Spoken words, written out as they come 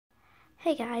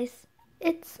Hey guys,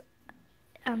 it's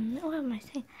what am I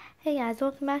saying? Hey guys,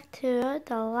 welcome back to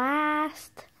the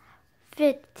last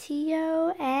video,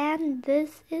 and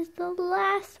this is the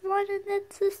last one, and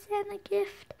it's the Santa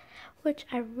gift, which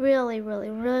I really wanted.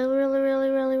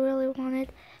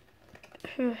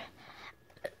 I'm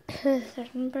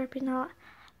burping a lot.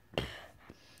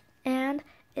 And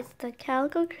it's the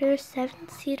Calico Critters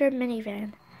 7-seater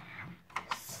minivan.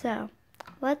 So,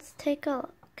 let's take a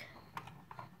look.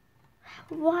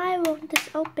 Why won't this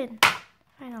open?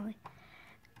 Finally.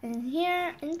 And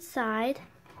here inside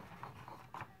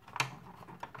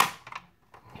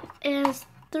is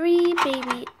 3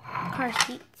 baby car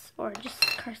seats, or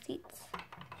just car seats.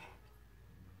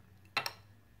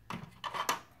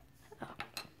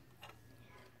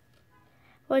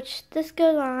 Which this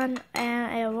goes on,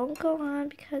 and it won't go on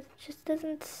because it just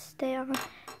doesn't stay on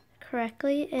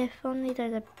correctly if only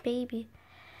there's a baby.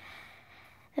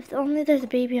 If only there's a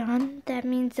baby on, that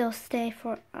means they'll stay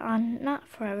on, not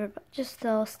forever, but just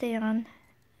they'll stay on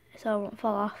so it won't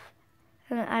fall off.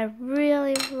 And I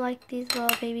really like these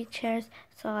little baby chairs,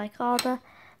 so like all the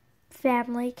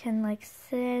family can like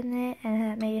sit in it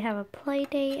and maybe have a play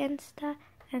date and stuff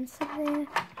and something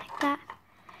like that.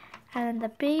 And the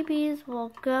babies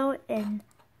will go in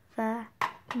the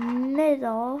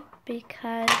middle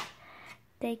because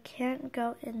they can't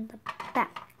go in the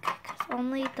back.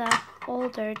 Only the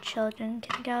older children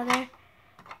can go there.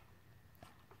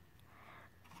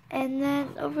 And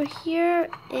then over here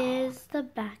is the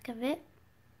back of it.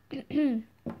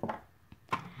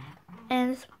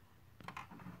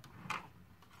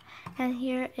 and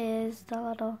here is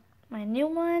my new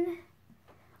one.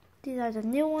 These are the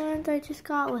new ones I just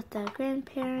got with the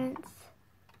grandparents.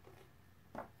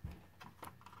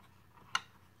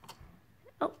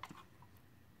 Oh,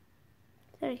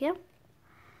 there we go.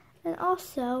 And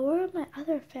also, where are my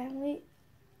other family?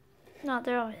 No,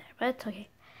 they're over there, but it's okay.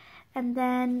 And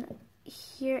then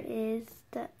here is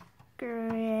the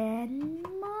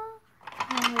grandma.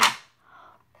 And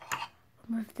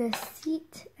we'll move this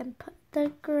seat and put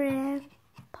the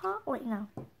grandpa. Wait, no.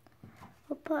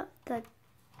 We'll put the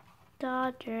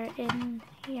daughter in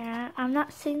here. I'm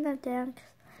not sitting them down because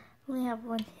I only have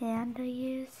one hand to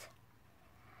use.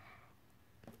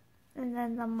 And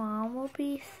then the mom will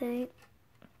be sitting.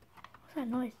 What's that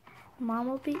noise? The mom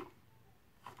will be.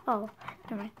 Oh,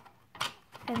 never mind.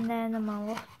 And then the mom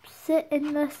will sit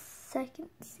in the second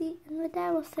seat, and the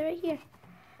dad will sit right here,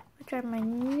 which are my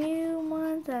new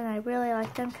ones, and I really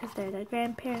like them because they're the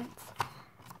grandparents.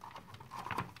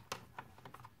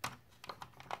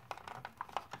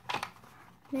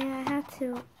 Man, I had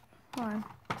to. Hold on.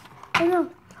 Oh no!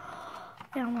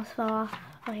 It almost fell off.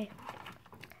 Okay.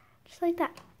 Just like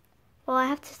that. Well, I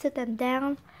have to sit them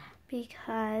down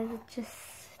because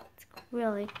it's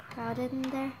really crowded in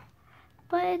there.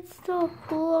 But it's still a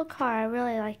cool little car. I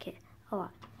really like it a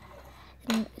lot.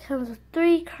 And it comes with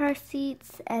 3 car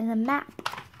seats and a map.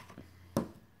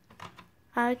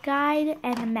 A guide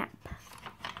and a map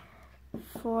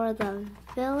for the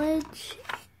village.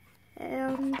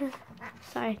 And,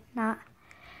 sorry, not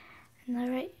in the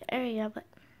right area, but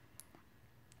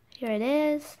here it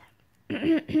is.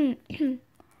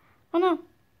 Oh no.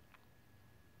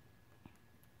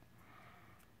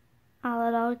 A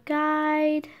little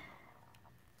guide.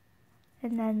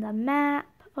 And then the map.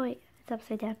 Oh wait, it's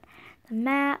upside down. The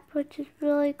map, which is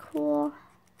really cool.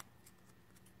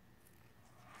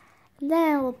 And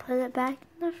then we'll put it back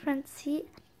in the front seat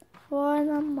for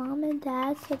the mom and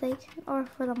dad, so they can, or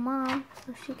for the mom,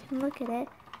 so she can look at it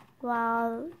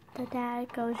while the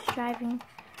dad goes driving,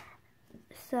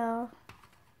 so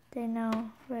they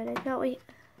know where to go. Wait.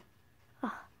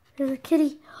 Oh, there's a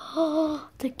kitty. Oh,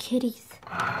 the kitties.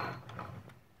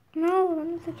 No,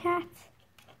 not the cats.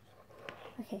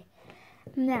 Okay,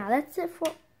 now that's it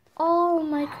for all of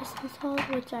my Christmas hauls,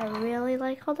 which I really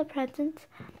like all the presents.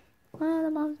 Oh, the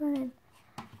mom's not in.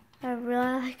 I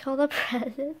really like all the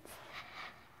presents.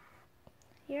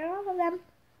 Here are all of them.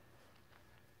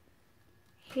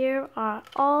 Here are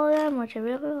all of them, which I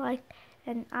really like.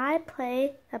 And I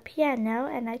play the piano,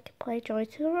 and I can play Joy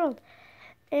to the World.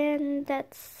 And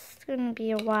that's going to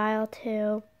be a while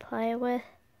to play with,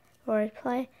 or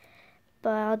play.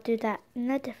 But I'll do that in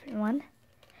a different one.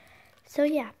 So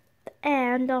yeah,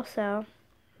 and also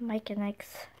Mike and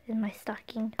Ike's in my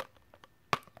stocking.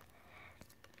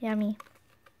 Yummy.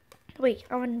 Wait,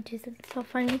 I want to do something so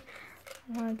funny.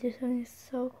 I want to do something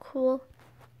so cool.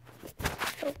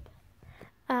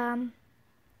 Oh.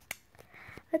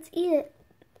 Let's eat it.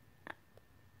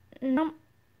 No.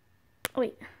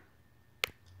 Wait.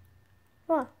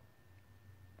 Whoa.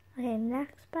 Okay,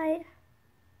 next bite.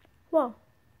 Whoa.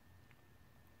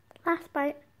 Last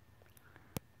bite.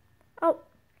 Oh,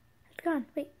 it's gone.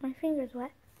 Wait, my finger's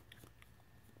wet.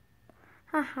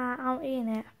 Haha, I'm eating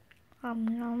it.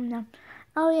 Nom, nom.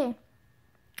 Oh, yeah.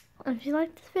 If you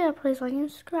like this video, please like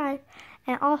and subscribe.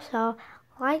 And also,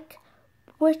 like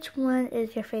which one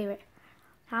is your favorite.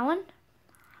 That one?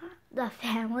 The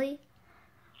family?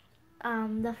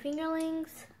 The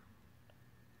fingerlings?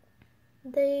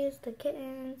 These, the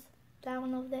kittens, that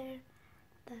one over there,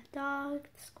 the dog,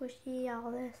 the squishy,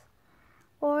 all this,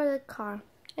 or the car.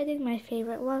 I think my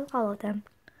favorite was all of them.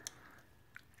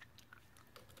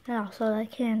 And also the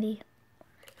candy.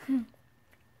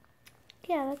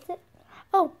 Yeah, that's it.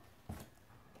 Oh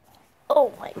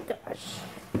my gosh.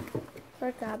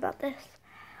 Forgot about this.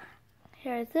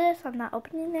 Here's this. I'm not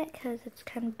opening it because it's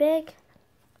kind of big.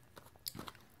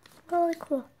 Really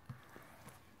cool.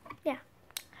 Yeah.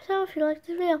 So if you like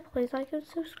this video, please like and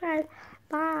subscribe.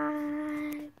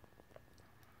 Bye.